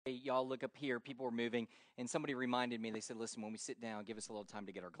Hey, y'all look up here. People were moving, and somebody reminded me. They said, "Listen, when we sit down, give us a little time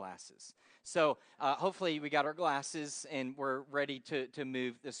to get our glasses." So hopefully, we got our glasses and we're ready to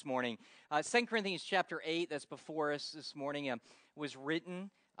move this morning. 2 Corinthians chapter 8, that's before us this morning, was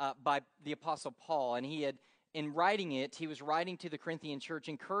written by the Apostle Paul, and in writing it, he was writing to the Corinthian church,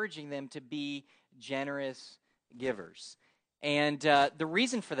 encouraging them to be generous givers. And the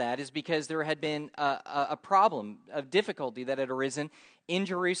reason for that is because there had been a problem, a difficulty that had arisen in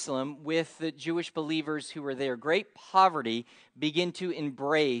Jerusalem with the Jewish believers who were there. Great poverty began to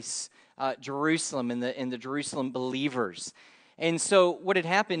embrace Jerusalem and the Jerusalem believers. And so what had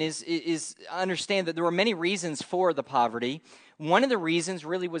happened is understand that there were many reasons for the poverty. One of the reasons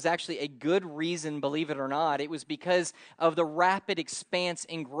really was actually a good reason, believe it or not. It was because of the rapid expanse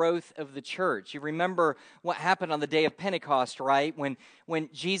and growth of the church. You remember what happened on the day of Pentecost, right? When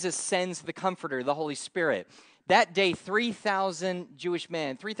Jesus sends the Comforter, the Holy Spirit. That day, 3,000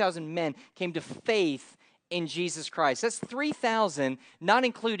 men came to faith in Jesus Christ. That's 3,000, not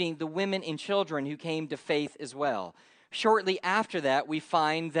including the women and children who came to faith as well. Shortly after that, we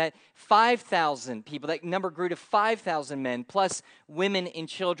find that 5,000 people, that number grew to 5,000 men, plus women and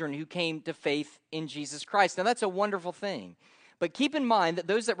children who came to faith in Jesus Christ. Now, that's a wonderful thing. But keep in mind that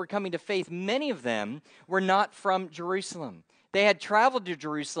those that were coming to faith, many of them were not from Jerusalem. They had traveled to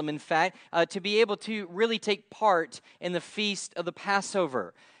Jerusalem, in fact, to be able to really take part in the feast of the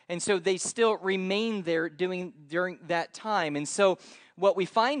Passover. And so they still remained there during that time. And so what we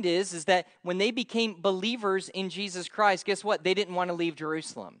find is that when they became believers in Jesus Christ, guess what? They didn't want to leave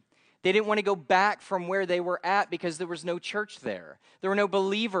Jerusalem. They didn't want to go back from where they were at because there was no church there. There were no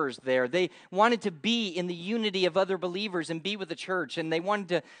believers there. They wanted to be in the unity of other believers and be with the church. And they wanted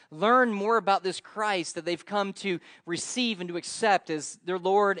to learn more about this Christ that they've come to receive and to accept as their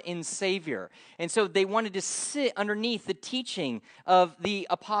Lord and Savior. And so they wanted to sit underneath the teaching of the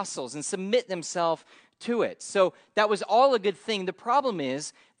apostles and submit themselves to it. So that was all a good thing. The problem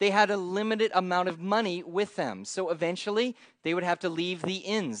is they had a limited amount of money with them. So eventually they would have to leave the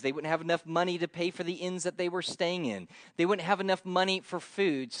inns. They wouldn't have enough money to pay for the inns that they were staying in. They wouldn't have enough money for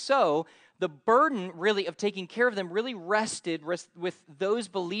food. So the burden really of taking care of them really rested with those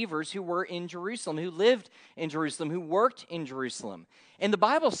believers who were in Jerusalem, who lived in Jerusalem, who worked in Jerusalem. And the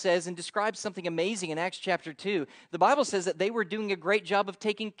Bible says and describes something amazing in Acts chapter 2. The Bible says that they were doing a great job of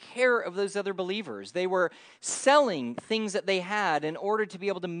taking care of those other believers. They were selling things that they had in order to be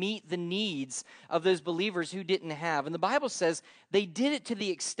able to meet the needs of those believers who didn't have. And the Bible says they did it to the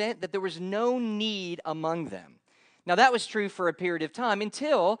extent that there was no need among them. Now that was true for a period of time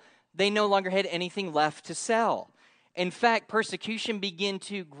until they no longer had anything left to sell. In fact, persecution began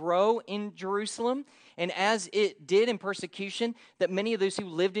to grow in Jerusalem. And as it did in persecution, that many of those who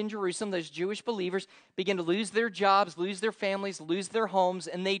lived in Jerusalem, those Jewish believers, began to lose their jobs, lose their families, lose their homes,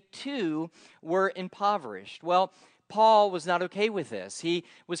 and they too were impoverished. Well, Paul was not okay with this. He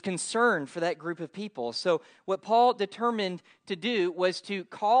was concerned for that group of people. So what Paul determined to do was to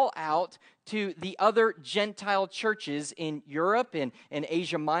call out to the other Gentile churches in Europe and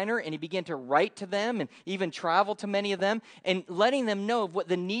Asia Minor, and he began to write to them and even travel to many of them and letting them know of what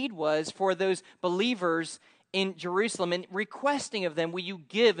the need was for those believers in Jerusalem and requesting of them, will you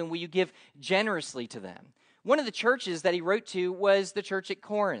give and will you give generously to them? One of the churches that he wrote to was the church at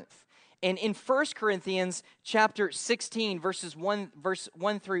Corinth. And in 1 Corinthians chapter 16, verse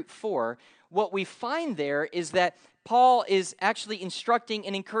 1 through 4, what we find there is that Paul is actually instructing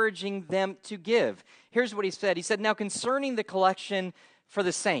and encouraging them to give. Here's what he said. He said, now concerning the collection for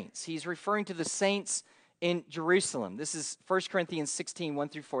the saints, he's referring to the saints in Jerusalem. This is 1 Corinthians 16, 1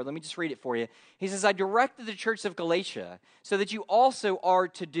 through 4. Let me just read it for you. He says, I directed the church of Galatia so that you also are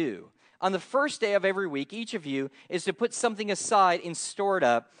to do. On the first day of every week, each of you is to put something aside and store it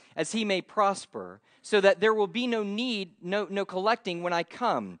up as he may prosper, so that there will be no need, no collecting when I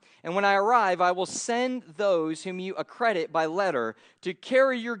come. And when I arrive, I will send those whom you accredit by letter to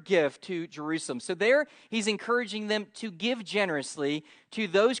carry your gift to Jerusalem. So there, he's encouraging them to give generously to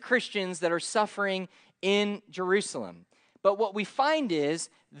those Christians that are suffering in Jerusalem. But what we find is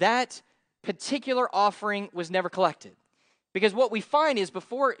that particular offering was never collected. Because what we find is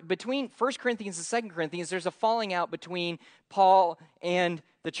between 1 Corinthians and 2 Corinthians, there's a falling out between Paul and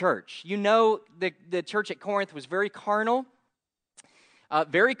the church. You know, the church at Corinth was very carnal.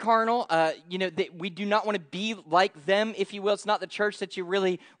 We do not want to be like them, if you will. It's not the church that you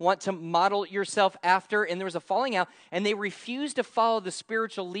really want to model yourself after. And there was a falling out, and they refused to follow the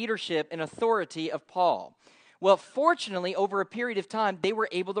spiritual leadership and authority of Paul. Well, fortunately, over a period of time, they were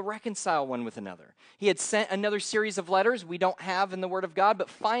able to reconcile one with another. He had sent another series of letters we don't have in the Word of God, but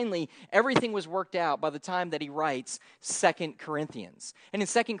finally, everything was worked out by the time that he writes 2 Corinthians. And in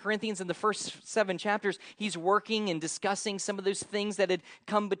 2 Corinthians, in the first 7 chapters, he's working and discussing some of those things that had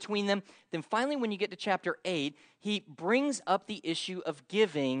come between them. Then finally, when you get to chapter 8, he brings up the issue of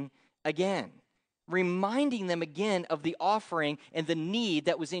giving again, reminding them again of the offering and the need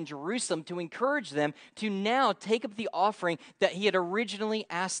that was in Jerusalem to encourage them to now take up the offering that he had originally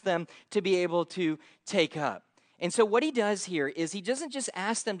asked them to be able to take up. And so what he does here is he doesn't just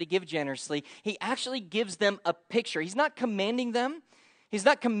ask them to give generously, he actually gives them a picture. He's not commanding them. He's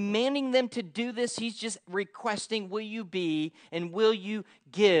not commanding them to do this. He's just requesting, will you be and will you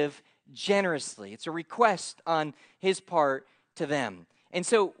give generously? It's a request on his part to them. And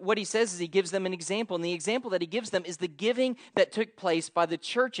so what he says is he gives them an example, and the example that he gives them is the giving that took place by the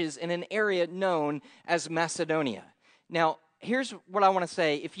churches in an area known as Macedonia. Now, here's what I want to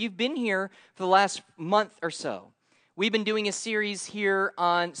say. If you've been here for the last month or so, we've been doing a series here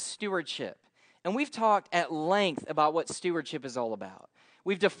on stewardship, and we've talked at length about what stewardship is all about.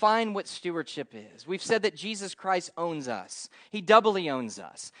 We've defined what stewardship is. We've said that Jesus Christ owns us. He doubly owns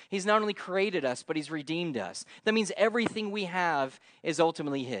us. He's not only created us, but he's redeemed us. That means everything we have is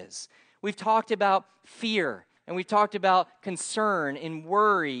ultimately his. We've talked about fear, and we've talked about concern and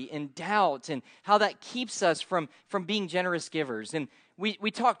worry and doubt and how that keeps us from being generous givers. And we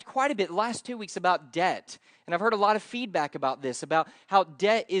talked quite a bit last 2 weeks about debt. And I've heard a lot of feedback about this, about how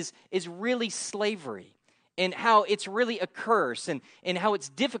debt is really slavery. And how it's really a curse, and how it's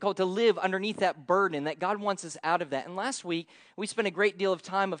difficult to live underneath that burden, that God wants us out of that. And last week, we spent a great deal of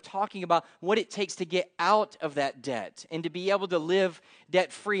time of talking about what it takes to get out of that debt and to be able to live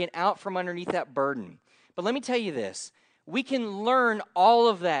debt-free and out from underneath that burden. But let me tell you this, we can learn all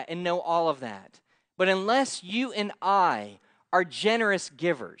of that and know all of that. But unless you and I are generous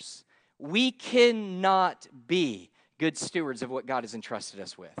givers, we cannot be good stewards of what God has entrusted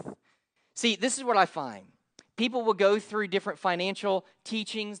us with. See, this is what I find. People will go through different financial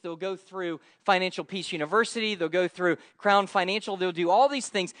teachings. They'll go through Financial Peace University. They'll go through Crown Financial. They'll do all these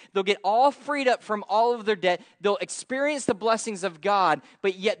things. They'll get all freed up from all of their debt. They'll experience the blessings of God,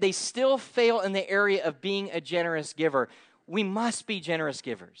 but yet they still fail in the area of being a generous giver. We must be generous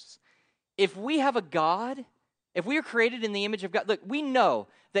givers. If we have a God, if we are created in the image of God, look, we know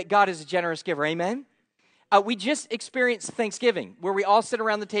that God is a generous giver. Amen? We just experienced Thanksgiving, where we all sit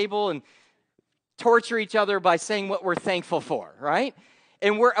around the table and torture each other by saying what we're thankful for, right?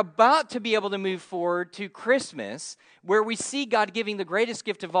 And we're about to be able to move forward to Christmas, where we see God giving the greatest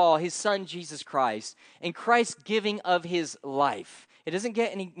gift of all, his son, Jesus Christ, and Christ giving of his life. It doesn't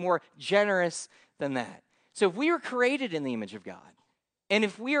get any more generous than that. So if we are created in the image of God, and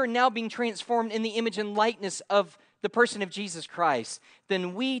if we are now being transformed in the image and likeness of the person of Jesus Christ,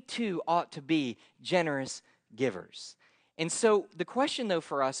 then we too ought to be generous givers. And so the question, though,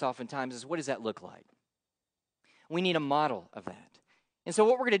 for us oftentimes is, what does that look like? We need a model of that. And so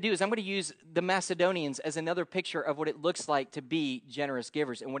what we're going to do is I'm going to use the Macedonians as another picture of what it looks like to be generous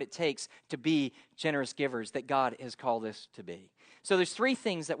givers and what it takes to be generous givers that God has called us to be. So there's 3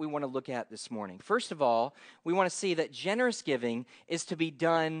 things that we want to look at this morning. First of all, we want to see that generous giving is to be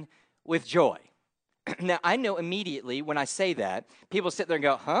done with joy. Now, I know immediately when I say that, people sit there and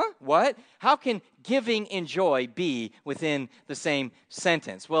go, huh? What? How can giving and joy be within the same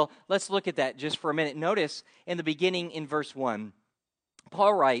sentence? Well, let's look at that just for a minute. Notice in the beginning in verse 1,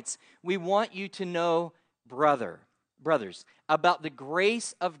 Paul writes, we want you to know, brothers, about the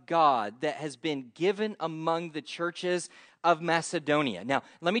grace of God that has been given among the churches of Macedonia. Now,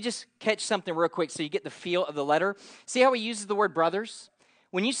 let me just catch something real quick so you get the feel of the letter. See how he uses the word brothers?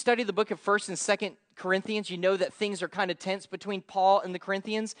 When you study the book of 1st and 2nd Corinthians, you know that things are kind of tense between Paul and the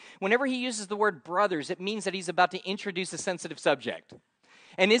Corinthians. Whenever he uses the word brothers, it means that he's about to introduce a sensitive subject.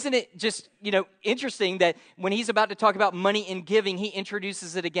 And isn't it just, interesting that when he's about to talk about money and giving, he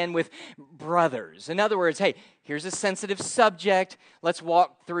introduces it again with brothers. In other words, hey, here's a sensitive subject. Let's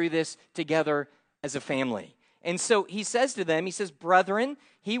walk through this together as a family. And so he says to them, he says, brethren,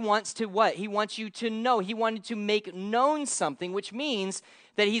 he wants to what? He wants you to know. He wanted to make known something, which means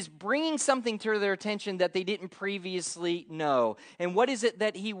that he's bringing something to their attention that they didn't previously know. And what is it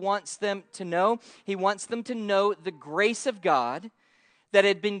that he wants them to know? He wants them to know the grace of God that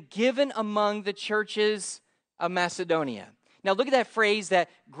had been given among the churches of Macedonia. Now look at that phrase,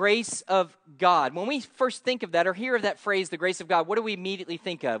 that grace of God. When we first think of that or hear of that phrase, the grace of God, what do we immediately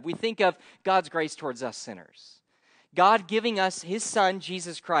think of? We think of God's grace towards us sinners. God giving us his son,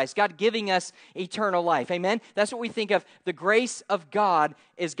 Jesus Christ. God giving us eternal life. Amen? That's what we think of. The grace of God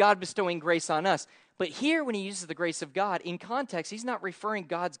is God bestowing grace on us. But here, when he uses the grace of God, in context, he's not referring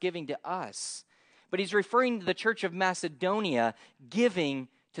God's giving to us, but he's referring to the church of Macedonia giving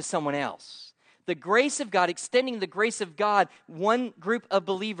to someone else. The grace of God, extending the grace of God, one group of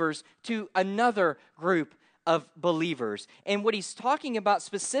believers to another group of believers. And what he's talking about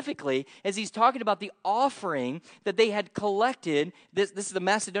specifically is he's talking about the offering that they had collected, this is the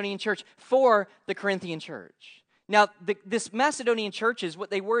Macedonian church, for the Corinthian church. Now, this Macedonian churches, what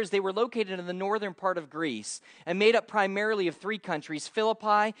they were is they were located in the northern part of Greece and made up primarily of three countries,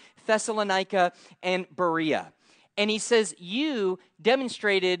 Philippi, Thessalonica, and Berea. And he says, you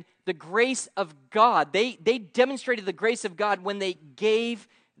demonstrated the grace of God. They demonstrated the grace of God when they gave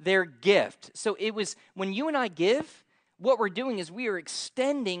their gift. So it was, when you and I give, what we're doing is we are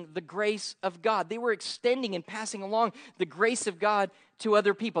extending the grace of God. They were extending and passing along the grace of God to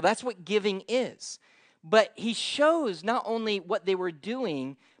other people. That's what giving is. But he shows not only what they were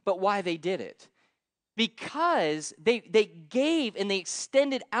doing, but why they did it. Because they gave and they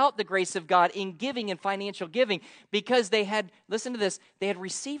extended out the grace of God in giving and financial giving, because they had, listen to this, they had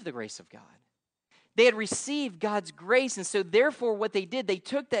received the grace of God. They had received God's grace, and so therefore what they did, they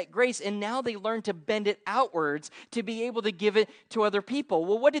took that grace and now they learned to bend it outwards to be able to give it to other people.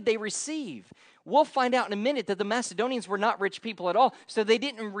 Well, what did they receive? We'll find out in a minute that the Macedonians were not rich people at all, so they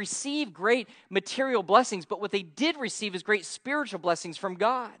didn't receive great material blessings, but what they did receive is great spiritual blessings from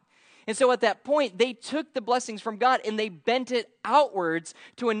God. And so at that point, they took the blessings from God and they bent it outwards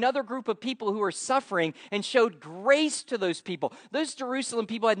to another group of people who were suffering and showed grace to those people. Those Jerusalem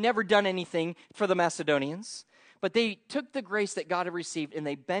people had never done anything for the Macedonians, but they took the grace that God had received and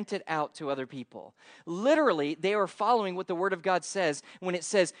they bent it out to other people. Literally, they are following what the Word of God says when it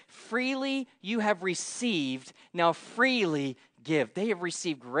says, freely you have received, now freely give. They have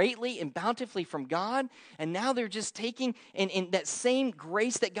received greatly and bountifully from God, and now they're just taking in that same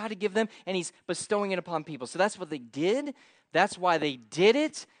grace that God had given them, and he's bestowing it upon people. So that's what they did. That's why they did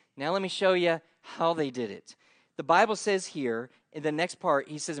it. Now let me show you how they did it. The Bible says here, in the next part,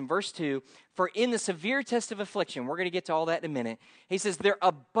 he says in verse 2, for in the severe test of affliction, we're going to get to all that in a minute, he says, their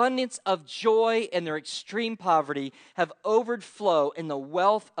abundance of joy and their extreme poverty have overflow in the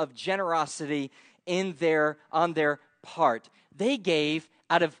wealth of generosity on their part. They gave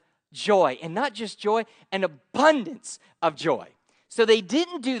out of joy, and not just joy, an abundance of joy. So they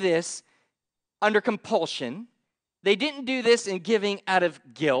didn't do this under compulsion. They didn't do this in giving out of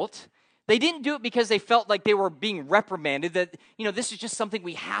guilt. They didn't do it because they felt like they were being reprimanded, that, this is just something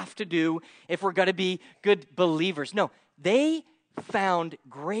we have to do if we're going to be good believers. No, they found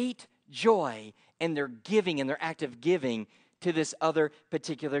great joy in their giving and their act of giving to this other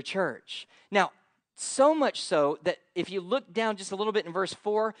particular church. Now, so much so that if you look down just a little bit in verse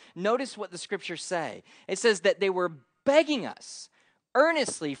 4, notice what the scriptures say. It says that they were begging us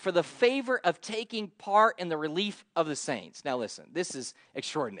earnestly for the favor of taking part in the relief of the saints. Now listen, this is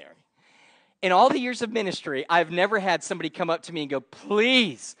extraordinary. In all the years of ministry, I've never had somebody come up to me and go,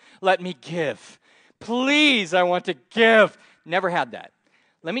 please let me give. Please, I want to give. Never had that.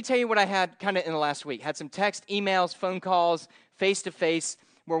 Let me tell you what I had kind of in the last week. Had some text, emails, phone calls, face-to-face,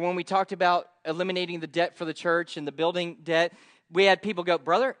 where when we talked about eliminating the debt for the church and the building debt, we had people go,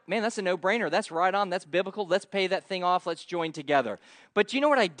 brother, man, that's a no-brainer. That's right on. That's biblical. Let's pay that thing off. Let's join together. But you know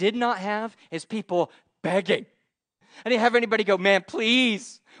what I did not have is people begging. I didn't have anybody go, man,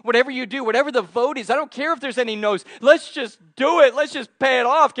 please, whatever you do, whatever the vote is, I don't care if there's any no's. Let's just do it. Let's just pay it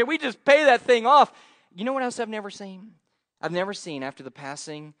off. Can we just pay that thing off? You know what else I've never seen? I've never seen, after the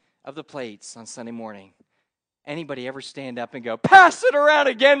passing of the plates on Sunday morning, anybody ever stand up and go, pass it around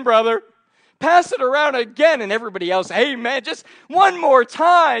again, brother. Pass it around again. And everybody else, hey, man, just one more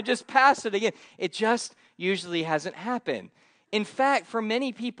time. Just pass it again. It just usually hasn't happened. In fact, for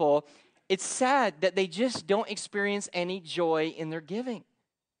many people, it's sad that they just don't experience any joy in their giving.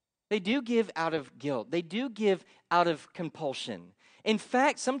 They do give out of guilt. They do give out of compulsion. In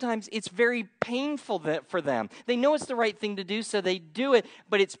fact, sometimes it's very painful for them. They know it's the right thing to do, so they do it,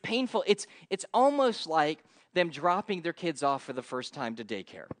 but it's painful. It's almost like them dropping their kids off for the first time to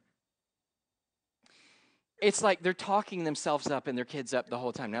daycare. It's like they're talking themselves up and their kids up the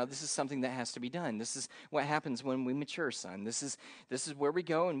whole time. Now, this is something that has to be done. This is what happens when we mature, son. This is where we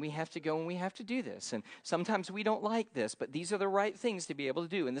go, and we have to go, and we have to do this. And sometimes we don't like this, but these are the right things to be able to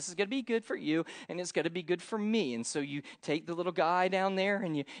do. And this is going to be good for you, and it's going to be good for me. And so you take the little guy down there,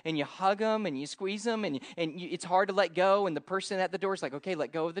 and you hug him, and you squeeze him, and it's hard to let go. And the person at the door is like, okay,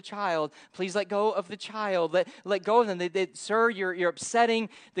 let go of the child. Please let go of the child. Let go of them. Sir, you're upsetting.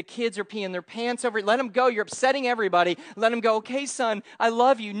 The kids are peeing their pants over. Let them go. You're upsetting everybody, let him go, okay, son, I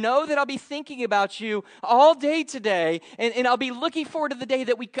love you. Know that I'll be thinking about you all day today, and I'll be looking forward to the day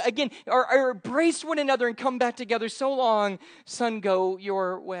that we, again, are embrace one another and come back together. So long, son, go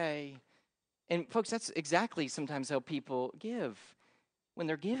your way. And folks, that's exactly sometimes how people give. When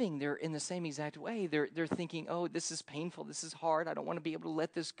they're giving, they're in the same exact way. They're thinking, oh, this is painful. This is hard. I don't want to be able to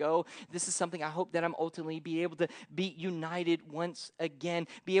let this go. This is something I hope that I'm ultimately be able to be united once again.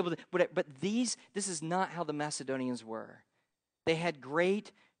 Be able to, but this is not how the Macedonians were. They had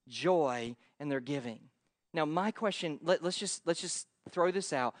great joy in their giving. Now, my question, let's just throw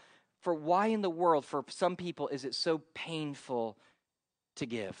this out. For why in the world, for some people, is it so painful to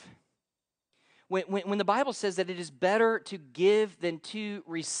give? When the Bible says that it is better to give than to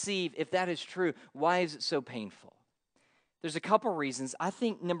receive, if that is true, why is it so painful? There's a couple reasons. I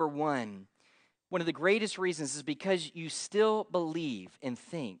think number one of the greatest reasons is because you still believe and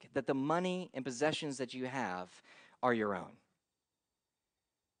think that the money and possessions that you have are your own.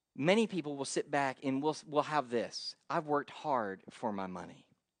 Many people will sit back and will have this. I've worked hard for my money.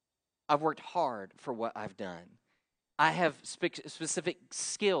 I've worked hard for what I've done. I have specific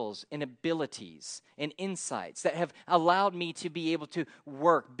skills and abilities and insights that have allowed me to be able to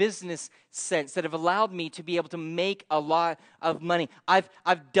work, business sense, that have allowed me to be able to make a lot of money. I've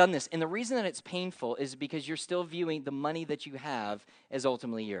done this. And the reason that it's painful is because you're still viewing the money that you have as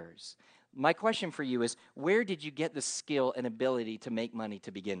ultimately yours. My question for you is, where did you get the skill and ability to make money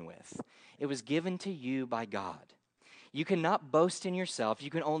to begin with? It was given to you by God. You cannot boast in yourself. You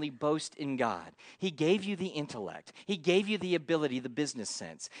can only boast in God. He gave you the intellect. He gave you the ability, the business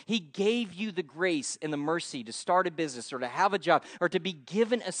sense. He gave you the grace and the mercy to start a business or to have a job or to be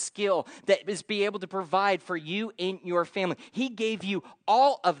given a skill that is be able to provide for you and your family. He gave you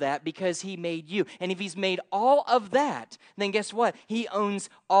all of that because he made you. And if he's made all of that, then guess what? He owns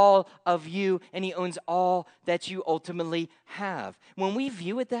all of you and he owns all that you ultimately have. When we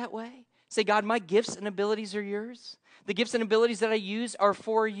view it that way, say, God, my gifts and abilities are yours. The gifts and abilities that I use are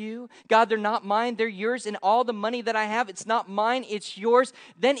for you. God, they're not mine, they're yours. And all the money that I have, it's not mine, it's yours.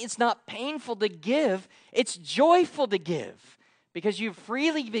 Then it's not painful to give, it's joyful to give. Because you've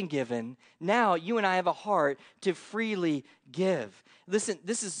freely been given, now you and I have a heart to freely give. Listen,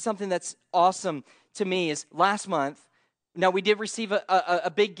 this is something that's awesome to me is last month, now we did receive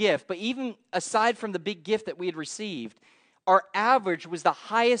a big gift, but even aside from the big gift that we had received, our average was the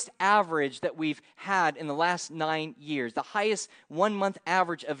highest average that we've had in the last 9 years, the highest 1 month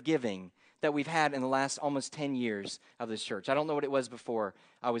average of giving that we've had in the last almost 10 years of this church. I don't know what it was before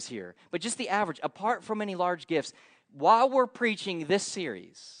I was here, but just the average, apart from any large gifts, while we're preaching this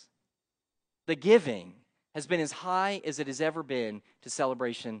series, the giving has been as high as it has ever been to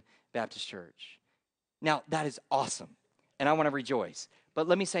Celebration Baptist Church. Now, that is awesome, and I want to rejoice. But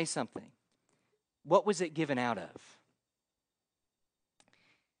let me say something. What was it given out of?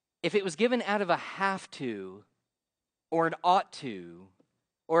 If it was given out of a have to, or an ought to,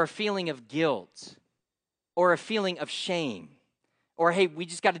 or a feeling of guilt, or a feeling of shame, or hey, we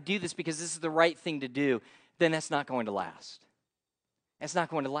just got to do this because this is the right thing to do, then that's not going to last. It's not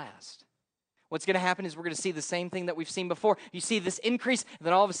going to last. What's going to happen is we're going to see the same thing that we've seen before. You see this increase, and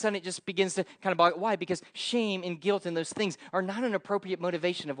then all of a sudden it just begins to kind of bog. Why? Because shame and guilt and those things are not an appropriate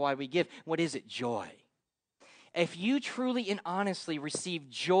motivation of why we give. What is it? Joy. If you truly and honestly receive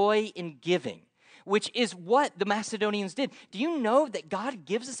joy in giving, which is what the Macedonians did. Do you know that God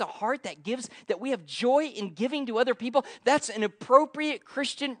gives us a heart that we have joy in giving to other people? That's an appropriate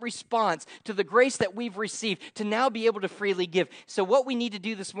Christian response to the grace that we've received to now be able to freely give. So what we need to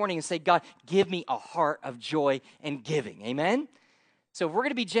do this morning is say, God, give me a heart of joy and giving. Amen? So if we're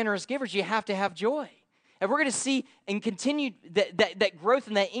going to be generous givers, you have to have joy. And we're going to see and continue that growth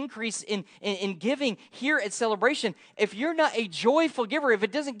and that increase in giving here at Celebration. If you're not a joyful giver, if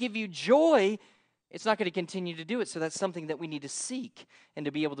it doesn't give you joy, it's not going to continue to do it. So that's something that we need to seek and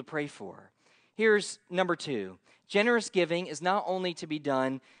to be able to pray for. Here's number 2. Generous giving is not only to be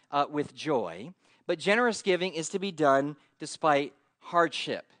done with joy, but generous giving is to be done despite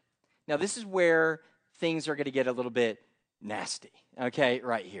hardship. Now, this is where things are going to get a little bit nasty, okay,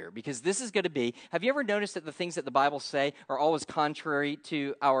 right here. Because this is going to be, have you ever noticed that the things that the Bible say are always contrary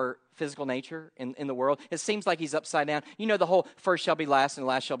to our physical nature in the world? It seems like he's upside down. You know the whole first shall be last and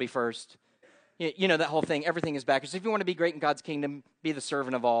last shall be first. You know that whole thing. Everything is backwards. If you want to be great in God's kingdom, be the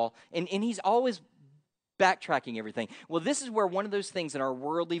servant of all. And he's always backtracking everything. Well, this is where one of those things in our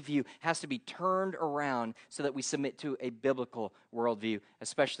worldly view has to be turned around so that we submit to a biblical worldview,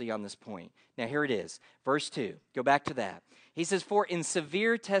 especially on this point. Now, here it is. Verse 2. Go back to that. He says, for in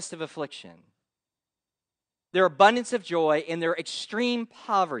severe test of affliction, their abundance of joy and their extreme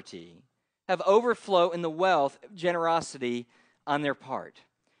poverty have overflow in the wealth of generosity on their part.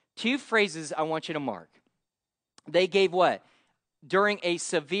 Two phrases I want you to mark. They gave what? During a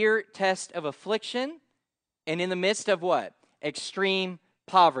severe test of affliction and in the midst of what? Extreme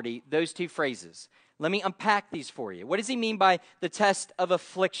poverty. Those two phrases. Let me unpack these for you. What does he mean by the test of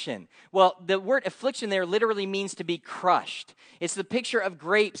affliction? Well, the word affliction there literally means to be crushed. It's the picture of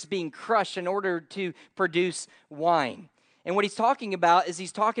grapes being crushed in order to produce wine. And what he's talking about is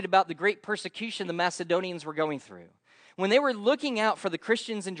he's talking about the great persecution the Macedonians were going through. When they were looking out for the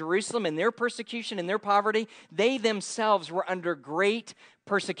Christians in Jerusalem and their persecution and their poverty, they themselves were under great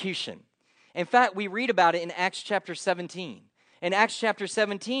persecution. In fact, we read about it in Acts chapter 17. In Acts chapter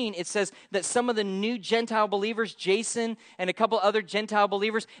 17, it says that some of the new Gentile believers, Jason and a couple other Gentile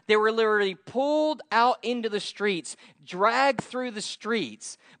believers, they were literally pulled out into the streets, dragged through the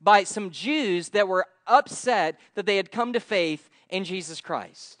streets by some Jews that were upset that they had come to faith in Jesus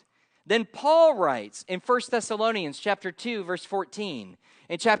Christ. Then Paul writes in 1 Thessalonians chapter 2, verse 14,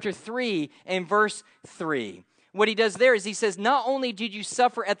 in chapter 3 and verse 3, what he does there is he says, not only did you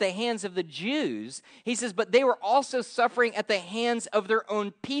suffer at the hands of the Jews, he says, but they were also suffering at the hands of their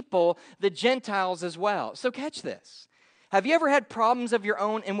own people, the Gentiles as well. So catch this. Have you ever had problems of your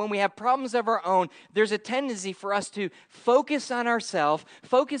own? And when we have problems of our own, there's a tendency for us to focus on ourselves,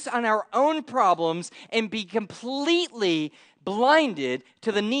 focus on our own problems, and be completely blinded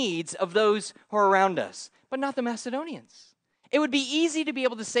to the needs of those who are around us, but not the Macedonians. It would be easy to be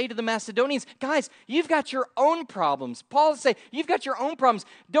able to say to the Macedonians, guys, you've got your own problems. Paul would say, you've got your own problems.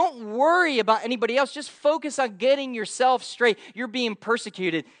 Don't worry about anybody else. Just focus on getting yourself straight. You're being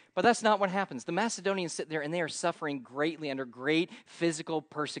persecuted. But that's not what happens. The Macedonians sit there and they are suffering greatly under great physical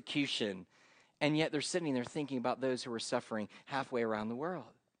persecution. And yet they're sitting there thinking about those who are suffering halfway around the world.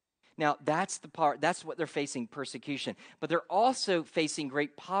 Now, that's what they're facing, persecution. But they're also facing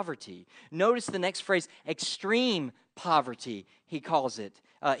great poverty. Notice the next phrase, extreme poverty, he calls it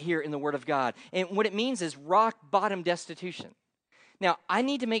here in the Word of God. And what it means is rock bottom destitution. Now, I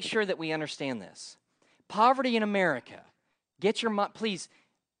need to make sure that we understand this. Poverty in America, please,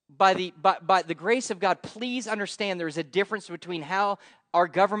 by the grace of God, please understand there is a difference between how our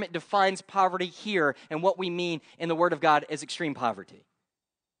government defines poverty here and what we mean in the Word of God as extreme poverty.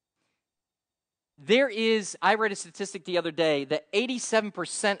 I read a statistic the other day that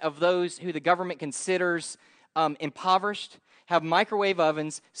 87% of those who the government considers impoverished have microwave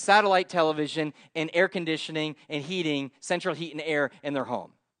ovens, satellite television, and air conditioning and heating, central heat and air in their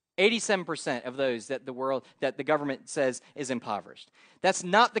home. 87% of those that the government says is impoverished. That's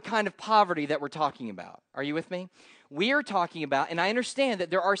not the kind of poverty that we're talking about. Are you with me? We are talking about, and I understand that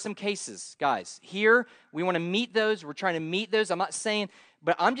there are some cases, guys. Here, we want to meet those. We're trying to meet those. I'm not saying,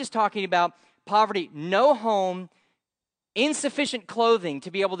 but I'm just talking about poverty, no home, insufficient clothing to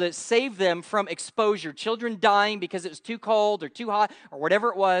be able to save them from exposure, children dying because it was too cold or too hot or whatever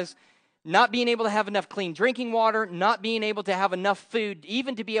it was, not being able to have enough clean drinking water, not being able to have enough food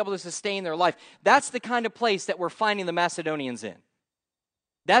even to be able to sustain their life. That's the kind of place that we're finding the Macedonians in.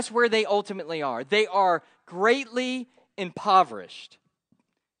 That's where they ultimately are. They are greatly impoverished.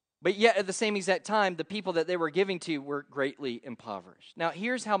 But yet at the same exact time, the people that they were giving to were greatly impoverished. Now,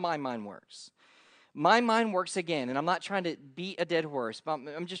 here's how my mind works. My mind works again, and I'm not trying to beat a dead horse, but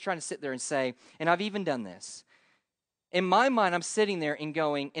I'm just trying to sit there and say, and I've even done this. In my mind, I'm sitting there and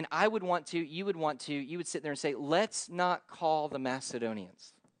going, and you would sit there and say, let's not call the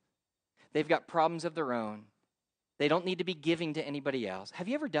Macedonians. They've got problems of their own. They don't need to be giving to anybody else. Have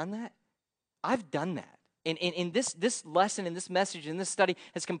you ever done that? I've done that. And this lesson and this message and this study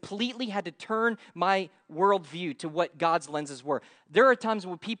has completely had to turn my worldview to what God's lenses were. There are times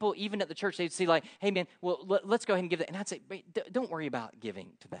when people, even at the church, they'd say like, hey man, well, let's go ahead and give that. And I'd say, don't worry about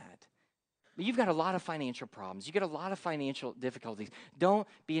giving to that. But you've got a lot of financial problems. You've got a lot of financial difficulties. Don't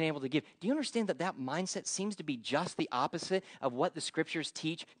being able to give. Do you understand that mindset seems to be just the opposite of what the scriptures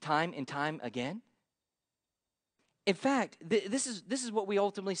teach time and time again? In fact, this is what we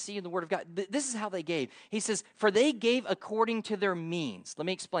ultimately see in the Word of God. This is how they gave. He says, for they gave according to their means. Let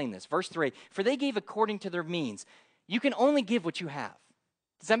me explain this. Verse 3, for they gave according to their means. You can only give what you have.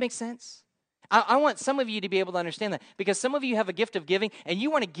 Does that make sense? I want some of you to be able to understand that, because some of you have a gift of giving and you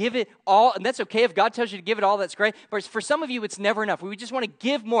want to give it all, and that's okay. If God tells you to give it all, that's great. But for some of you, it's never enough. We just want to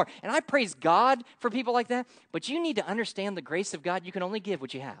give more. And I praise God for people like that. But you need to understand the grace of God. You can only give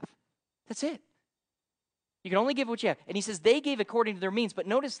what you have. That's it. You can only give what you have. And he says they gave according to their means. But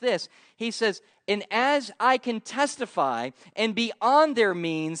notice this. He says, and as I can testify and beyond their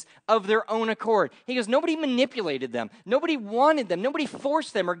means of their own accord. He goes, nobody manipulated them. Nobody wanted them. Nobody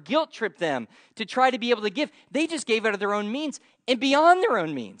forced them or guilt-tripped them to try to be able to give. They just gave out of their own means and beyond their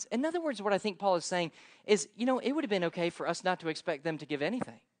own means. In other words, what I think Paul is saying is, it would have been okay for us not to expect them to give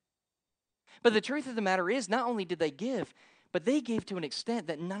anything. But the truth of the matter is, not only did they give, but they gave to an extent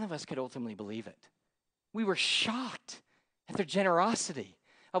that none of us could ultimately believe it. We were shocked at their generosity,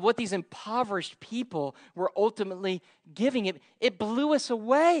 of what these impoverished people were ultimately giving. It blew us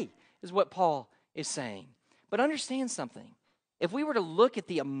away, is what Paul is saying. But understand something. If we were to look at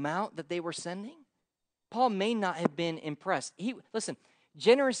the amount that they were sending, Paul may not have been impressed. Listen,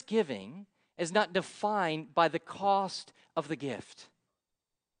 generous giving is not defined by the cost of the gift.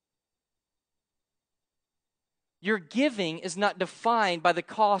 Your giving is not defined by the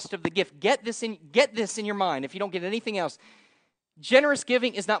cost of the gift. Get this in your mind if you don't get anything else. Generous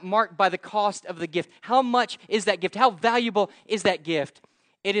giving is not marked by the cost of the gift. How much is that gift? How valuable is that gift?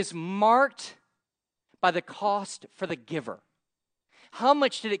 It is marked by the cost for the giver. How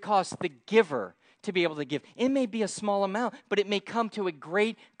much did it cost the giver to be able to give? It may be a small amount, but it may come to a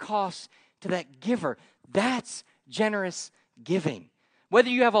great cost to that giver. That's generous giving. Whether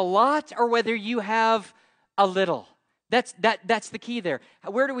you have a lot or whether you have a little. That's the key there.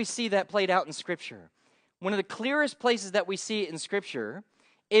 Where do we see that played out in Scripture? One of the clearest places that we see it in Scripture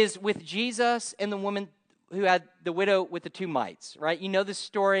is with Jesus and the woman who had the widow with the 2 mites, right? You know this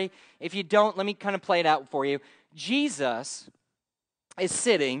story. If you don't, let me kind of play it out for you. Jesus is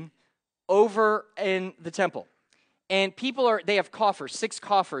sitting over in the temple, and they have coffers, 6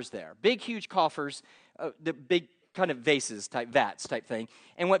 coffers there, big, huge coffers, the big kind of vases type, vats type thing.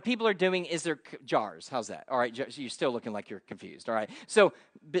 And what people are doing is they're jars. How's that? All right, you're still looking like you're confused, all right? So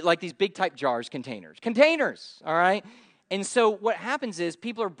like these big type jars, containers, all right? And so what happens is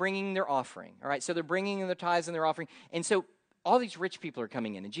people are bringing their offering, all right? So they're bringing in their tithes and their offering. And so all these rich people are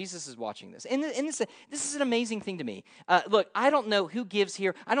coming in, and Jesus is watching this. And this is an amazing thing to me. Look, I don't know who gives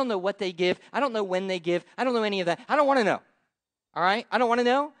here. I don't know what they give. I don't know when they give. I don't know any of that. I don't want to know, all right? I don't want to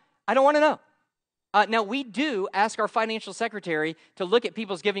know. I don't want to know. Now, we do ask our financial secretary to look at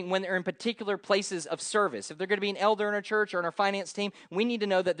people's giving when they're in particular places of service. If they're going to be an elder in our church or in our finance team, we need to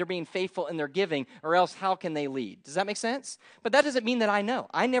know that they're being faithful in their giving, or else how can they lead? Does that make sense? But that doesn't mean that I know.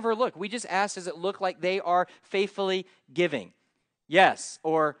 I never look. We just ask, does it look like they are faithfully giving? Yes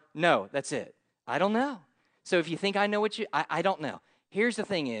or no. That's it. I don't know. So if you think I know I don't know. Here's the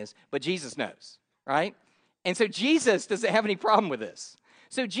thing is, but Jesus knows, right? And so Jesus doesn't have any problem with this.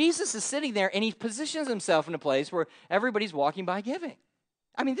 So Jesus is sitting there, and he positions himself in a place where everybody's walking by giving.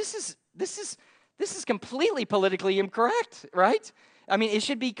 I mean, this is completely politically incorrect, right? I mean, it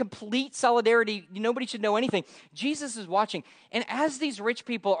should be complete solidarity. Nobody should know anything. Jesus is watching, and as these rich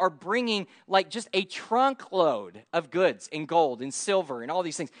people are bringing like just a trunk load of goods and gold and silver and all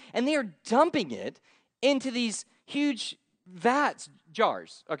these things, and they are dumping it into these huge vats,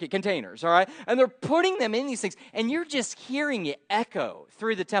 jars, containers, all right? And they're putting them in these things, and you're just hearing it echo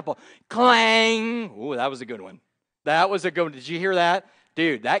through the temple. Clang! Ooh, that was a good one. That was a good one. Did you hear that?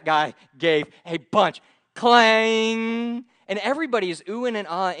 Dude, that guy gave a bunch. Clang! And everybody is oohing and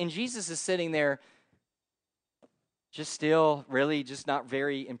ahhing, and Jesus is sitting there just still, really just not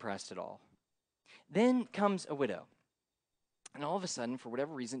very impressed at all. Then comes a widow. And all of a sudden, for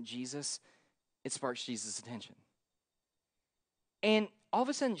whatever reason, it sparks Jesus' attention. And all of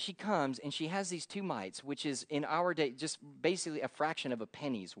a sudden, she comes, and she has these 2 mites, which is, in our day, just basically a fraction of a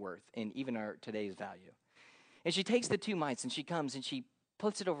penny's worth in even our today's value. And she takes the 2 mites, and she comes, and she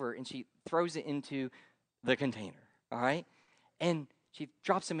puts it over, and she throws it into the container, all right? And she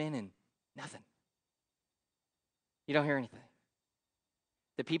drops them in, and nothing. You don't hear anything.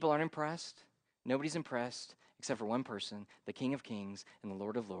 The people aren't impressed. Nobody's impressed except for one person, the King of Kings and the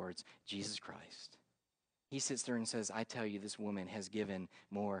Lord of Lords, Jesus Christ. He sits there and says, I tell you, this woman has given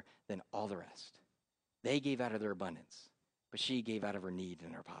more than all the rest. They gave out of their abundance, but she gave out of her need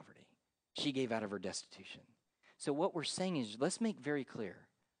and her poverty. She gave out of her destitution. So what we're saying is, let's make very clear,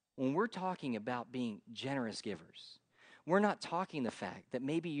 when we're talking about being generous givers, we're not talking the fact that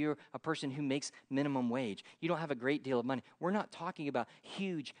maybe you're a person who makes minimum wage. You don't have a great deal of money. We're not talking about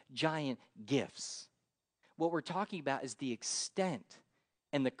huge, giant gifts. What we're talking about is the extent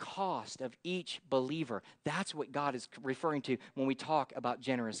and the cost of each believer. That's what God is referring to when we talk about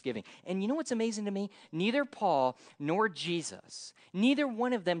generous giving. And you know what's amazing to me? Neither Paul nor Jesus, neither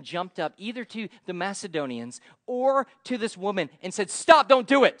one of them jumped up either to the Macedonians or to this woman and said, stop, don't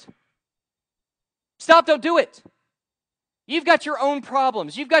do it. Stop, don't do it. You've got your own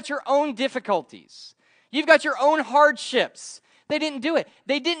problems. You've got your own difficulties. You've got your own hardships. They didn't do it.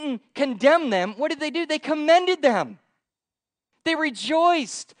 They didn't condemn them. What did they do? They commended them. They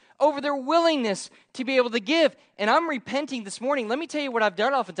rejoiced over their willingness to be able to give. And I'm repenting this morning. Let me tell you what I've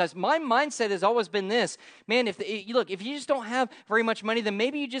done oftentimes. My mindset has always been this. Man, if you just don't have very much money, then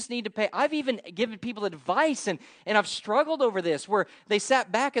maybe you just need to pay. I've even given people advice, and I've struggled over this, where they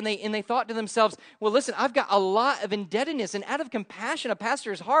sat back and they thought to themselves, well, listen, I've got a lot of indebtedness, and out of compassion, a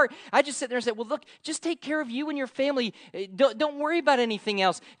pastor's heart, I just sit there and say, well, look, just take care of you and your family. Don't worry about anything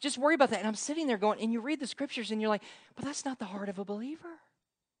else. Just worry about that. And I'm sitting there going, and you read the scriptures, and you're like, but that's not the heart of a believer.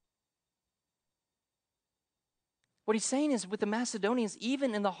 What he's saying is, with the Macedonians,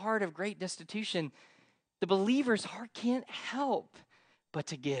 even in the heart of great destitution, the believer's heart can't help but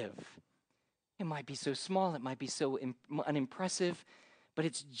to give. It might be so small, it might be so unimpressive, but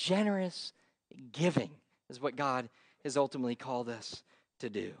it's generous giving is what God has ultimately called us to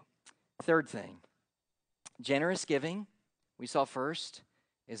do. Third thing, generous giving, we saw first,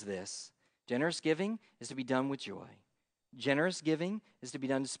 is this. Generous giving is to be done with joy. Generous giving is to be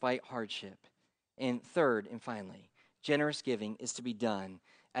done despite hardship. And third, and finally, generous giving is to be done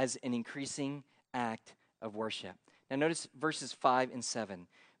as an increasing act of worship. Now notice verses 5 and 7.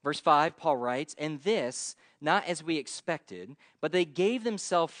 Verse 5, Paul writes, and this, not as we expected, but they gave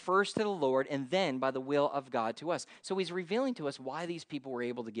themselves first to the Lord and then by the will of God to us. So he's revealing to us why these people were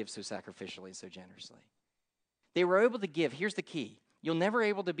able to give so sacrificially and so generously. They were able to give. Here's the key. You'll never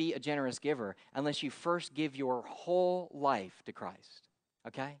able to be a generous giver unless you first give your whole life to Christ.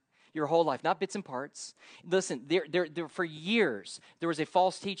 Okay? Your whole life, not bits and parts. Listen, for years, there was a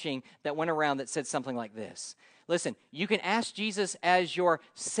false teaching that went around that said something like this. Listen, you can ask Jesus as your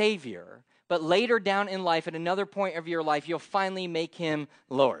Savior, but later down in life, at another point of your life, you'll finally make him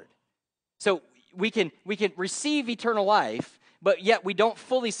Lord. So we can receive eternal life, but yet we don't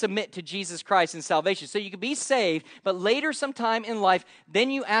fully submit to Jesus Christ in salvation. So you can be saved, but later sometime in life,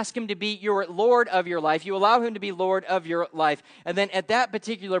 then you ask him to be your Lord of your life. You allow him to be Lord of your life. And then at that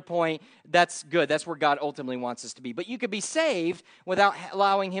particular point, that's good. That's where God ultimately wants us to be. But you could be saved without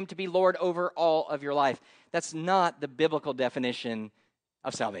allowing him to be Lord over all of your life. That's not the biblical definition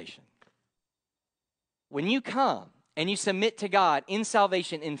of salvation. When you come and you submit to God in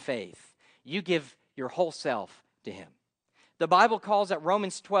salvation in faith, you give your whole self to him. The Bible calls that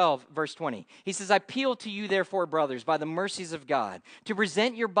Romans 12, verse 20. He says, I appeal to you, therefore, brothers, by the mercies of God, to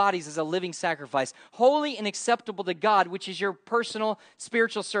present your bodies as a living sacrifice, holy and acceptable to God, which is your personal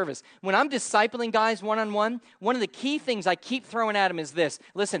spiritual service. When I'm discipling guys one-on-one, one of the key things I keep throwing at them is this.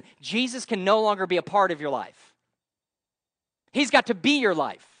 Listen, Jesus can no longer be a part of your life. He's got to be your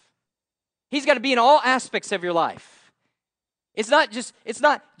life. He's got to be in all aspects of your life. It's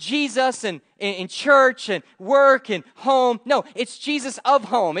not Jesus and church and work and home. No, it's Jesus of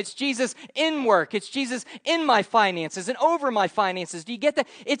home. It's Jesus in work. It's Jesus in my finances and over my finances. Do you get that?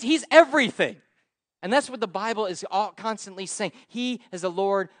 He's everything. And that's what the Bible is constantly saying. He is the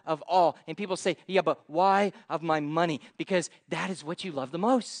Lord of all. And people say, yeah, but why of my money? Because that is what you love the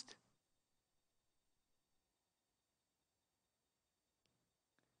most.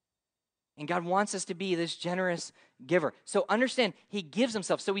 And God wants us to be this generous giver. So understand, he gives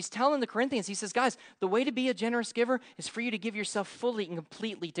himself. So he's telling the Corinthians, he says, guys, the way to be a generous giver is for you to give yourself fully and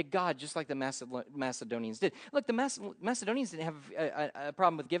completely to God, just like the Macedonians did. Look, the Macedonians didn't have a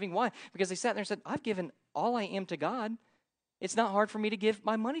problem with giving. Why? Because they sat there and said, I've given all I am to God. It's not hard for me to give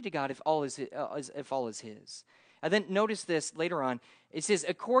my money to God if all is his. And then notice this later on. It says,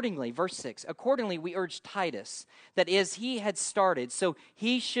 accordingly, verse 6, accordingly we urge Titus that as he had started, so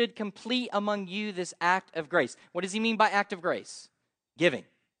he should complete among you this act of grace. What does he mean by act of grace? Giving,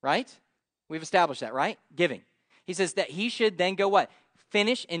 right? We've established that, right? Giving. He says that he should then go what?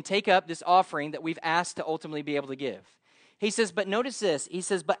 Finish and take up this offering that we've asked to ultimately be able to give. He says, but notice this. He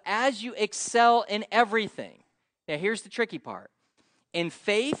says, but as you excel in everything. Now here's the tricky part. In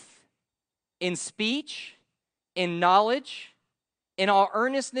faith, in speech, in knowledge, in all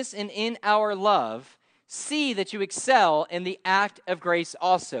earnestness, and in our love, see that you excel in the act of grace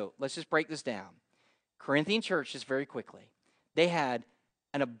also. Let's just break this down. Corinthian church, just very quickly, they had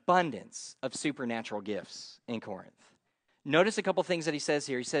an abundance of supernatural gifts in Corinth. Notice a couple things that he says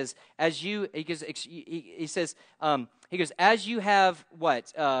here. He says, as you have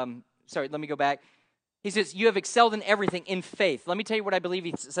what? Let me go back. He says, you have excelled in everything in faith. Let me tell you what I believe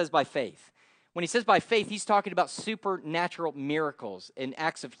he says by faith. When he says by faith, he's talking about supernatural miracles and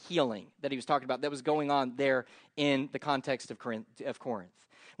acts of healing that he was talking about that was going on there in the context of Corinth.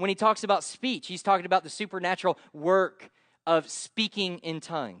 When he talks about speech, he's talking about the supernatural work of speaking in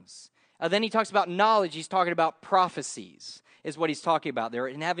tongues. Then he talks about knowledge, he's talking about prophecies. is what he's talking about there,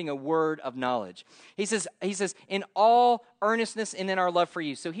 in having a word of knowledge. He says, in all earnestness and in our love for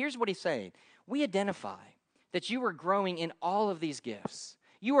you. So here's what he's saying. We identify that you are growing in all of these gifts.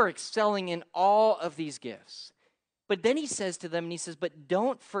 You are excelling in all of these gifts. But then he says to them, and he says, but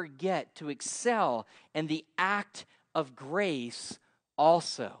don't forget to excel in the act of grace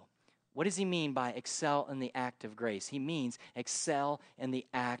also. What does he mean by excel in the act of grace? He means excel in the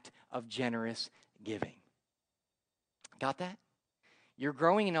act of generous giving. Got that? You're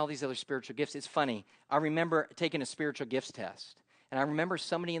growing in all these other spiritual gifts. It's funny. I remember taking a spiritual gifts test. And I remember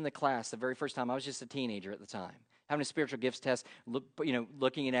somebody in the class the very first time, I was just a teenager at the time, having a spiritual gifts test,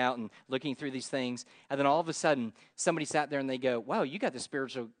 looking it out and looking through these things. And then all of a sudden, somebody sat there and they go, wow, you got the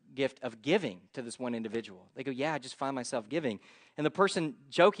spiritual gift of giving to this one individual. They go, yeah, I just find myself giving. And the person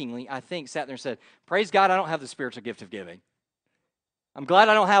jokingly, I think, sat there and said, praise God, I don't have the spiritual gift of giving. I'm glad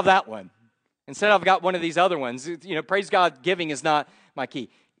I don't have that one. Instead, I've got one of these other ones. Praise God, giving is not my key.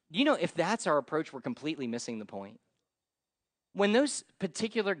 If that's our approach, we're completely missing the point. When those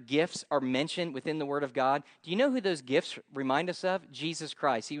particular gifts are mentioned within the Word of God, do you know who those gifts remind us of? Jesus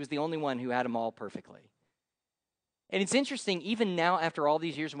Christ. He was the only one who had them all perfectly. And it's interesting, even now after all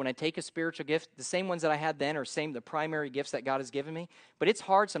these years, when I take a spiritual gift, the same ones that I had then are the primary gifts that God has given me. But it's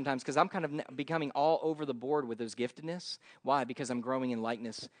hard sometimes because I'm kind of becoming all over the board with those giftedness. Why? Because I'm growing in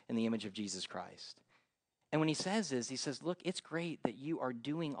likeness in the image of Jesus Christ. And when he says this, he says, look, it's great that you are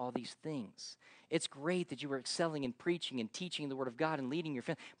doing all these things. It's great that you are excelling in preaching and teaching the Word of God and leading your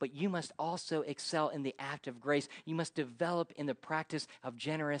family, but you must also excel in the act of grace. You must develop in the practice of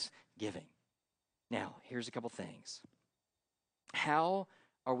generous giving. Now, here's a couple things. How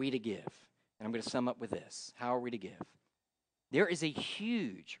are we to give? And I'm going to sum up with this. How are we to give? There is a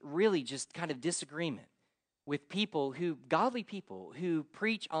huge, really just kind of disagreement with godly people who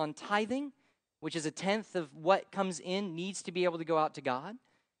preach on tithing, which is a tenth of what comes in needs to be able to go out to God.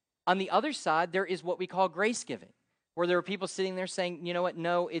 On the other side, there is what we call grace giving, where there are people sitting there saying, you know what,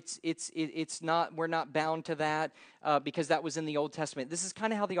 no, it's not, we're not bound to that because that was in the Old Testament. This is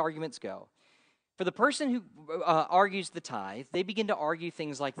kind of how the arguments go. For the person who argues the tithe, they begin to argue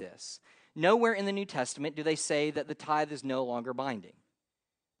things like this. Nowhere in the New Testament do they say that the tithe is no longer binding.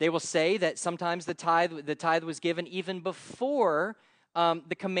 They will say that sometimes the tithe was given even before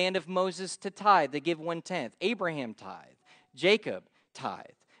the command of Moses to tithe. They give 1/10. Abraham tithe. Jacob tithe.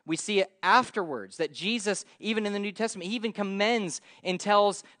 We see it afterwards that Jesus, even in the New Testament, he even commends and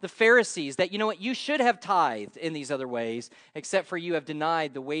tells the Pharisees that, you know what, you should have tithed in these other ways, except for you have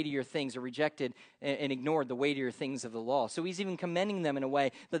denied the weightier things or rejected and ignored the weightier things of the law. So he's even commending them in a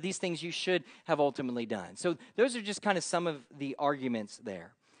way that these things you should have ultimately done. So those are just kind of some of the arguments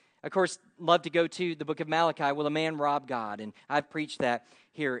there. Of course, love to go to the book of Malachi. Will a man rob God? And I've preached that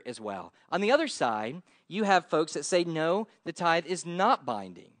here as well. On the other side, you have folks that say, no, the tithe is not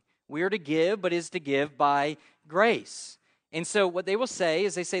binding. We are to give, but is to give by grace. And so what they will say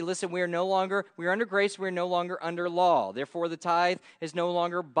is they say, listen, we are under grace, we are no longer under law. Therefore, the tithe is no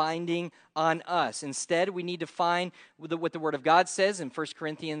longer binding on us. Instead, we need to find what the Word of God says in 2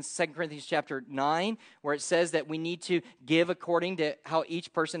 Corinthians chapter 9, where it says that we need to give according to how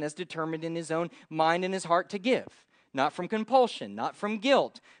each person has determined in his own mind and his heart to give. Not from compulsion, not from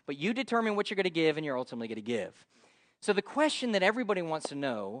guilt, but you determine what you're going to give and you're ultimately going to give. So the question that everybody wants to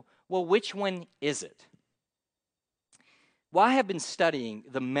know, well, which one is it? Well, I have been studying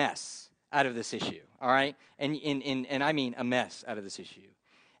the mess out of this issue, all right? And I mean a mess out of this issue.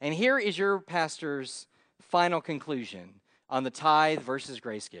 And here is your pastor's final conclusion on the tithe versus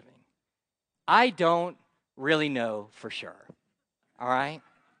grace giving. I don't really know for sure, all right?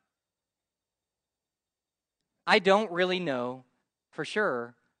 I don't really know for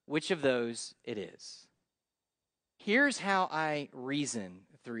sure which of those it is. Here's how I reason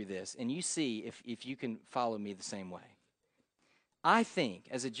through this, and you see if you can follow me the same way. I think,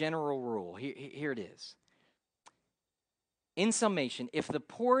 as a general rule, here it is. In summation, if the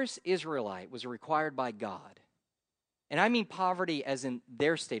poorest Israelite was required by God, and I mean poverty as in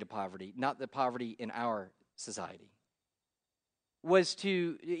their state of poverty, not the poverty in our society, was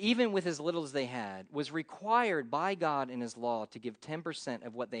to, even with as little as they had, was required by God in his law to give 10%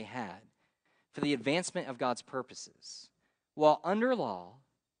 of what they had for the advancement of God's purposes, while under law,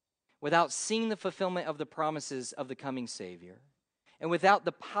 without seeing the fulfillment of the promises of the coming Savior, and without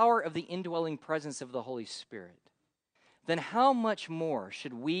the power of the indwelling presence of the Holy Spirit, then how much more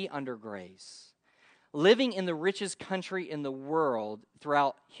should we under grace, living in the richest country in the world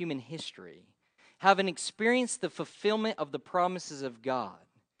throughout human history, having experienced the fulfillment of the promises of God,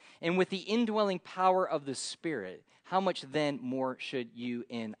 and with the indwelling power of the Spirit, how much then more should you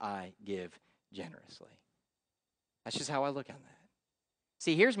and I give generously? That's just how I look on that.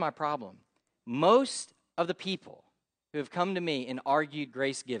 See, here's my problem. Most of the people who have come to me and argued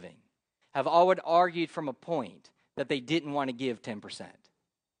grace giving have always argued from a point that they didn't want to give 10%.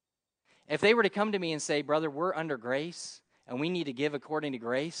 If they were to come to me and say, brother, we're under grace and we need to give according to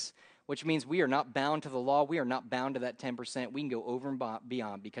grace, which means we are not bound to the law, we are not bound to that 10%, we can go over and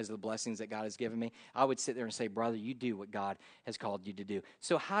beyond because of the blessings that God has given me, I would sit there and say, brother, you do what God has called you to do.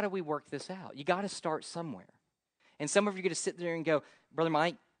 So how do we work this out? You got to start somewhere. And some of you are going to sit there and go, Brother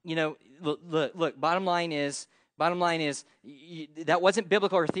Mike, look, bottom line is, that wasn't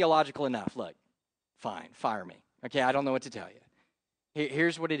biblical or theological enough. Look, fine, fire me. Okay, I don't know what to tell you.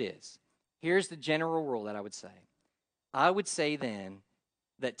 Here's what it is. Here's the general rule that I would say. I would say then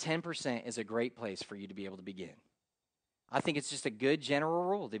that 10% is a great place for you to be able to begin. I think it's just a good general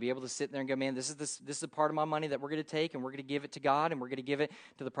rule to be able to sit there and go, man, this is a part of my money that we're going to take, and we're going to give it to God, and we're going to give it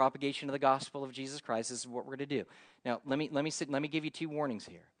to the propagation of the gospel of Jesus Christ. This is what we're going to do. Now, let me give you two warnings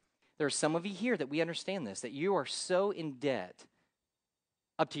here. There are some of you here that we understand this, that you are so in debt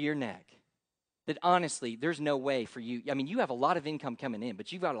up to your neck that honestly, there's no way for you. I mean, you have a lot of income coming in,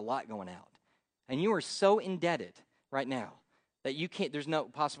 but you've got a lot going out. And you are so indebted right now that you can't, there's no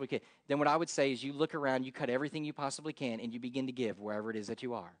possible can. Then what I would say is you look around, you cut everything you possibly can, and you begin to give wherever it is that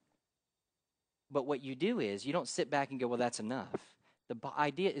you are. But what you do is you don't sit back and go, well, that's enough. The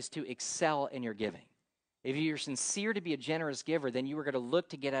idea is to excel in your giving. If you're sincere to be a generous giver, then you are going to look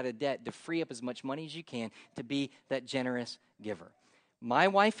to get out of debt to free up as much money as you can to be that generous giver. My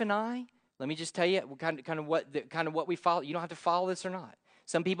wife and I, let me just tell you kind of what we follow. You don't have to follow this or not.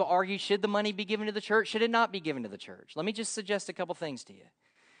 Some people argue, should the money be given to the church? Should it not be given to the church? Let me just suggest a couple things to you.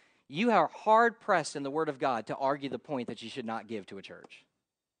 You are hard-pressed in the Word of God to argue the point that you should not give to a church.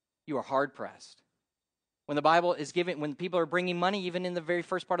 You are hard-pressed. When the Bible is given, when people are bringing money, even in the very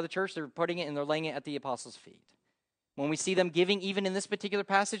first part of the church, they're putting it and they're laying it at the apostles' feet. When we see them giving, even in this particular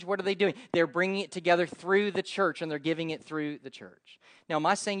passage, what are they doing? They're bringing it together through the church, and they're giving it through the church. Now, am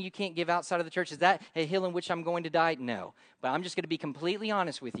I saying you can't give outside of the church? Is that a hill in which I'm going to die? No. But I'm just going to be completely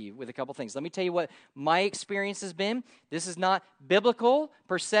honest with you with a couple things. Let me tell you what my experience has been. This is not biblical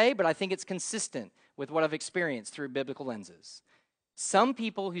per se, but I think it's consistent with what I've experienced through biblical lenses. Some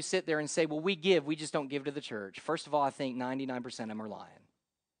people who sit there and say, well, we give, we just don't give to the church. First of all, I think 99% of them are lying.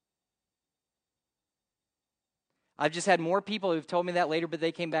 I've just had more people who've told me that later, but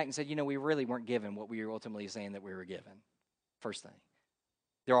they came back and said, we really weren't given what we were ultimately saying that we were given. First thing.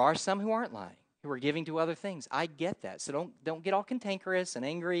 There are some who aren't lying, who are giving to other things. I get that. So don't get all cantankerous and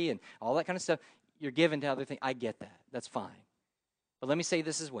angry and all that kind of stuff. You're given to other things. I get that. That's fine. But let me say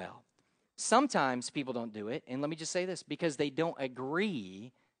this as well. Sometimes people don't do it, and let me just say this, because they don't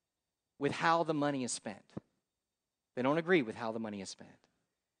agree with how the money is spent. They don't agree with how the money is spent.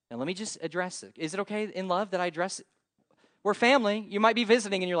 Now, let me just address it. Is it okay in love that I address it? We're family. You might be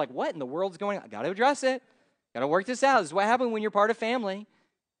visiting, and you're like, what in the world's going on? I got to address it. Got to work this out. This is what happens when you're part of family.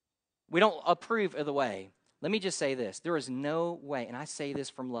 We don't approve of the way. Let me just say this. There is no way, and I say this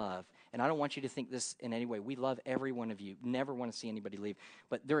from love, and I don't want you to think this in any way. We love every one of you. Never want to see anybody leave.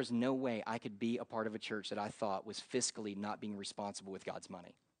 But there is no way I could be a part of a church that I thought was fiscally not being responsible with God's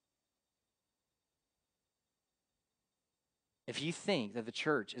money. If you think that the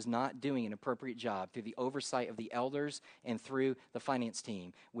church is not doing an appropriate job through the oversight of the elders and through the finance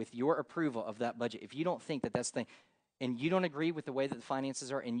team with your approval of that budget, if you don't think that that's the thing, and you don't agree with the way that the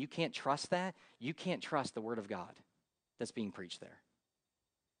finances are, and you can't trust that, you can't trust the Word of God that's being preached there.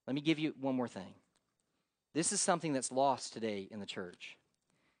 Let me give you one more thing. This is something that's lost today in the church.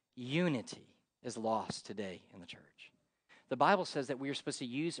 Unity is lost today in the church. The Bible says that we are supposed to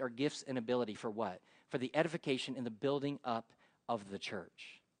use our gifts and ability for what? For the edification and the building up of the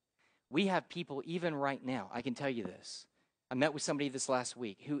church. We have people even right now, I can tell you this. I met with somebody this last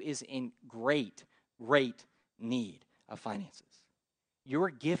week who is in great need of finances. Your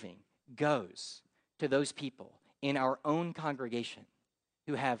giving goes to those people in our own congregation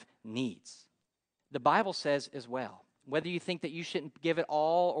who have needs. The Bible says as well, whether you think that you shouldn't give it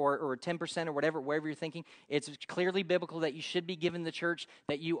all or 10% or wherever you're thinking, it's clearly biblical that you should be given the church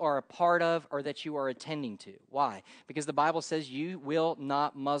that you are a part of or that you are attending to. Why? Because the Bible says you will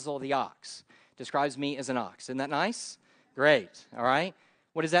not muzzle the ox. Describes me as an ox. Isn't that nice? Great. All right.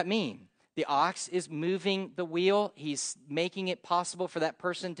 What does that mean? The ox is moving the wheel. He's making it possible for that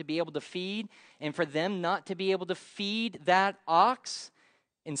person to be able to feed, and for them not to be able to feed that ox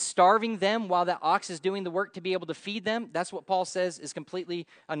and starving them while that ox is doing the work to be able to feed them, that's what Paul says is completely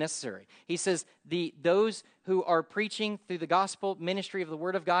unnecessary. He says those who are preaching through the gospel ministry of the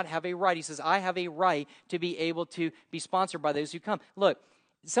Word of God have a right. He says, I have a right to be able to be sponsored by those who come. Look,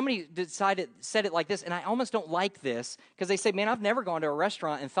 somebody said it like this, and I almost don't like this, because they say, man, I've never gone to a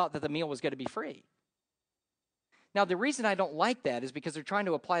restaurant and thought that the meal was going to be free. Now, the reason I don't like that is because they're trying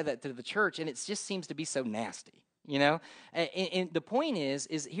to apply that to the church, and it just seems to be so nasty, you know? And the point is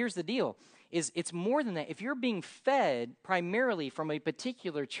here's the deal, is it's more than that. If you're being fed primarily from a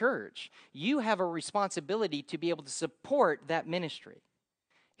particular church, you have a responsibility to be able to support that ministry.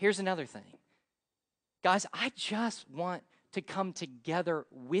 Here's another thing. Guys, I just want to come together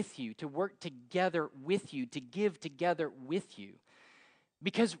with you, to work together with you, to give together with you,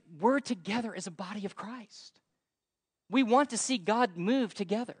 because we're together as a body of Christ. We want to see God move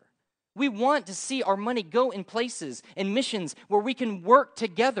together. We want to see our money go in places and missions where we can work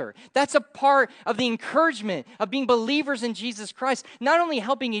together. That's a part of the encouragement of being believers in Jesus Christ, not only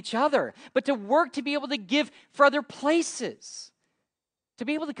helping each other, but to work to be able to give for other places. To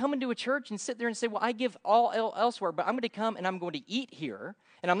be able to come into a church and sit there and say, well, I give all elsewhere, but I'm going to come and I'm going to eat here,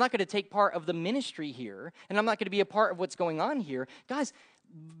 and I'm not going to take part of the ministry here, and I'm not going to be a part of what's going on here. Guys,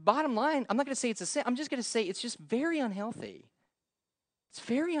 bottom line, I'm not going to say it's a sin. I'm just going to say it's just very unhealthy. It's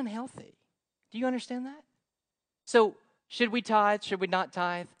very unhealthy. Do you understand that? So, should we tithe? Should we not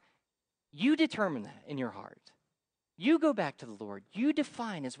tithe? You determine that in your heart. You go back to the Lord. You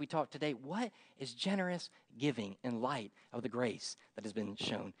define, as we talk today, what is generous giving in light of the grace that has been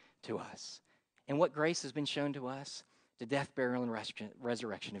shown to us. And what grace has been shown to us? The death, burial, and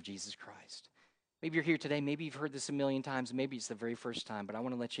resurrection of Jesus Christ. Maybe you're here today. Maybe you've heard this a million times. Maybe it's the very first time. But I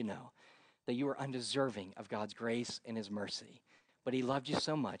want to let you know that you are undeserving of God's grace and his mercy. But he loved you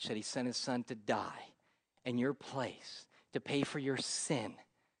so much that he sent his son to die in your place, to pay for your sin,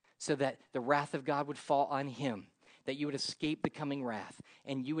 so that the wrath of God would fall on him, that you would escape the coming wrath,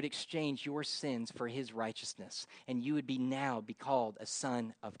 and you would exchange your sins for his righteousness, and you would now be called a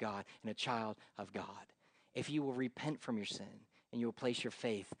son of God and a child of God. If you will repent from your sin and you will place your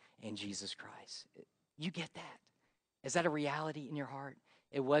faith in Jesus Christ. You get that? Is that a reality in your heart?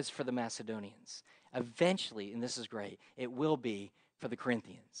 It was for the Macedonians. Eventually, and this is great, it will be for the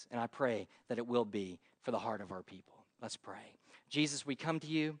Corinthians. And I pray that it will be for the heart of our people. Let's pray. Jesus, we come to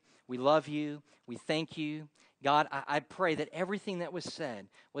you. We love you. We thank you. God, I pray that everything that was said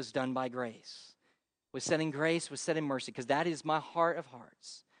was done by grace. Was said in grace, was said in mercy, because that is my heart of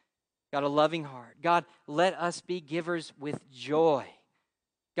hearts. God, a loving heart. God, let us be givers with joy.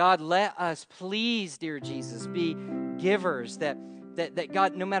 God, let us, please, dear Jesus, be givers that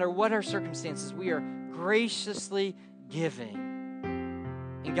God, no matter what our circumstances, we are graciously giving.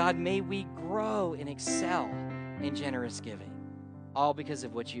 And God, may we grow and excel in generous giving, all because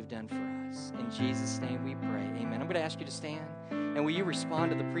of what you've done for us. In Jesus' name we pray. Amen. I'm going to ask you to stand, and will you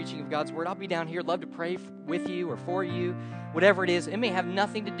respond to the preaching of God's word? I'll be down here, love to pray with you or for you, whatever it is. It may have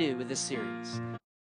nothing to do with this series.